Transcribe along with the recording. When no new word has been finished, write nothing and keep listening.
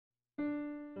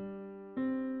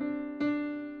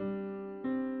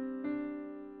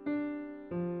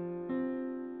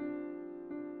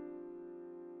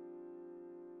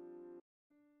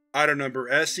Item Number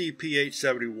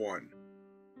SCP-871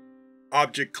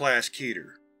 Object Class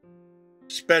Keter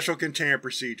Special Containment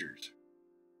Procedures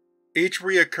Each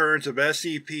reoccurrence of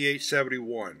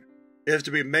SCP-871 is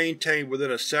to be maintained within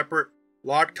a separate,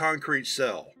 locked concrete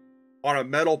cell, on a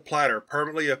metal platter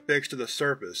permanently affixed to the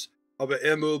surface of an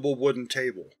immovable wooden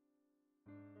table.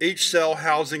 Each cell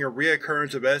housing a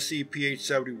reoccurrence of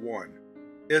SCP-871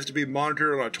 is to be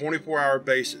monitored on a 24-hour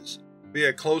basis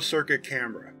via closed-circuit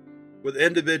camera, with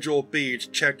individual feeds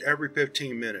checked every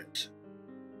 15 minutes.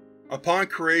 Upon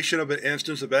creation of an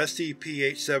instance of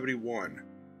SCP-871,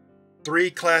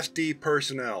 3 Class D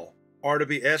personnel are to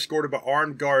be escorted by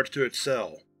armed guards to its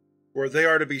cell, where they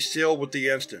are to be sealed with the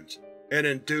instance and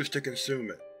induced to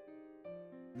consume it.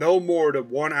 No more than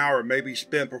 1 hour may be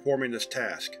spent performing this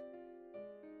task.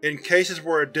 In cases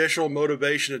where additional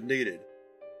motivation is needed,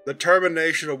 the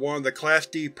termination of one of the Class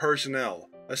D personnel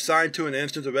assigned to an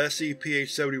instance of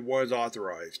SCP-871 is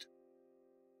authorized.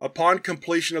 Upon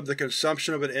completion of the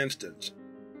consumption of an instance,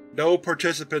 no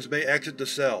participants may exit the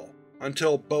cell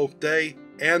until both they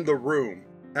and the room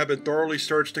have been thoroughly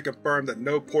searched to confirm that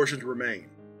no portions remain.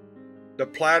 The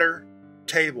platter,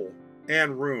 table,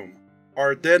 and room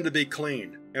are then to be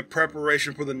cleaned in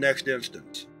preparation for the next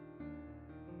instance.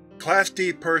 Class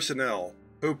D personnel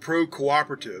who prove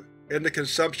cooperative in the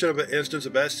consumption of an instance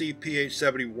of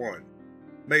SCP-871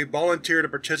 may volunteer to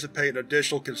participate in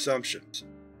additional consumptions.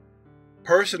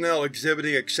 Personnel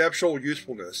exhibiting exceptional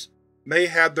usefulness may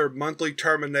have their monthly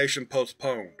termination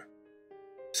postponed.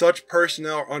 Such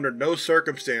personnel are under no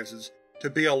circumstances to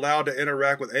be allowed to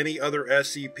interact with any other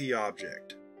SCP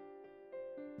object.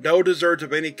 No desserts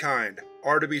of any kind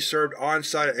are to be served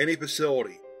on-site at any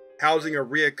facility housing a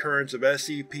reoccurrence of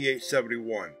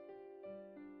SCP-871.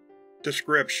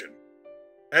 Description: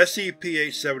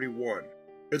 SCP-871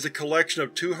 is a collection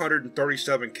of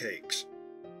 237 cakes.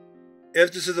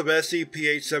 Instances of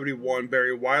SCP-871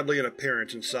 vary widely in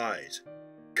appearance and size,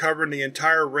 covering the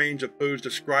entire range of foods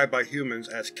described by humans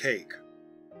as cake.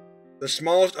 The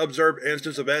smallest observed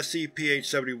instance of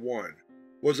SCP-871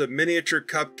 was a miniature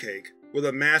cupcake with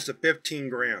a mass of 15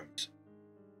 grams.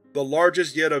 The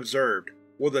largest yet observed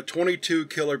was a 22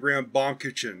 kg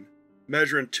Baumkuchen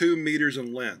measuring 2 meters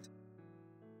in length.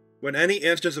 When any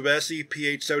instance of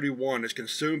SCP-871 is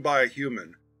consumed by a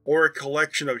human or a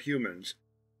collection of humans,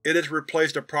 it is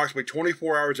replaced approximately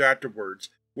 24 hours afterwards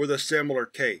with a similar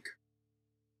cake.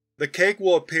 The cake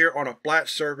will appear on a flat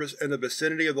surface in the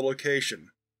vicinity of the location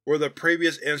where the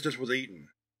previous instance was eaten.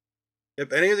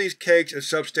 If any of these cakes is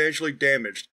substantially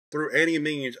damaged through any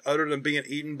means other than being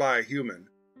eaten by a human,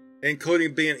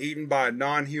 including being eaten by a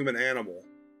non-human animal,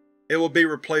 it will be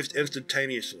replaced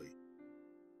instantaneously.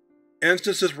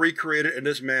 Instances recreated in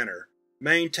this manner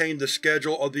maintain the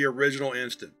schedule of the original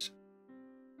instance.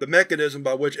 The mechanism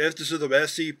by which instances of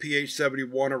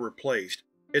SCP-871 are replaced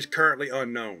is currently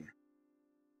unknown.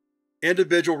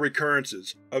 Individual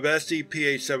recurrences of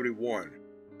SCP-871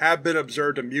 have been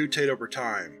observed to mutate over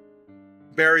time,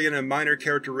 varying in minor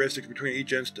characteristics between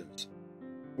each instance,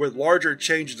 with larger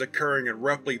changes occurring in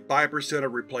roughly 5%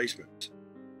 of replacements.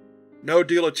 No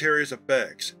deleterious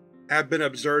effects have been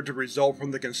observed to result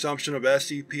from the consumption of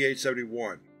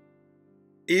SCP-871,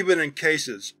 even in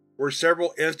cases where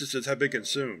several instances have been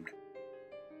consumed,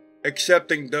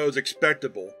 excepting those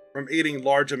expectable from eating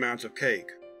large amounts of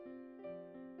cake.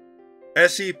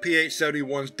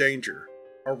 SCP-871's danger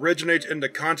originates in the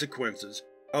consequences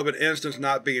of an instance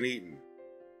not being eaten.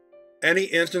 Any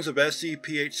instance of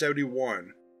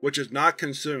SCP-871 which is not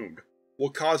consumed will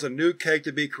cause a new cake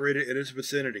to be created in its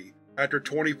vicinity after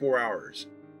 24 hours.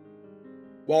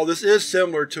 While this is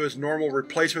similar to its normal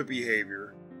replacement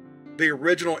behavior, the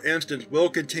original instance will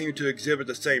continue to exhibit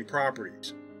the same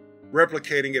properties,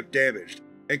 replicating if damaged,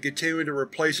 and continuing to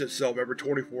replace itself every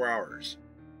 24 hours.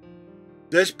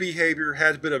 This behavior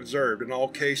has been observed in all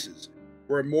cases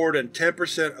where more than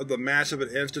 10% of the mass of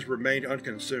an instance remained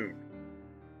unconsumed.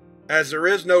 As there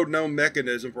is no known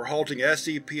mechanism for halting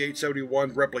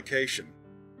SCP-871's replication,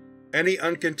 any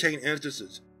uncontained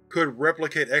instances could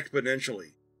replicate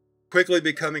exponentially, quickly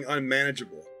becoming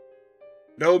unmanageable.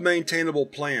 No maintainable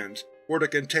plans for the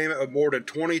containment of more than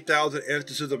 20,000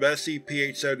 instances of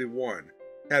SCP-871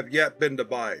 have yet been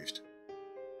devised.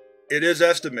 It is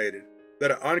estimated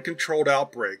that an uncontrolled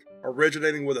outbreak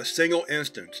originating with a single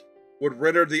instance would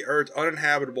render the Earth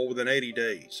uninhabitable within 80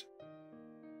 days.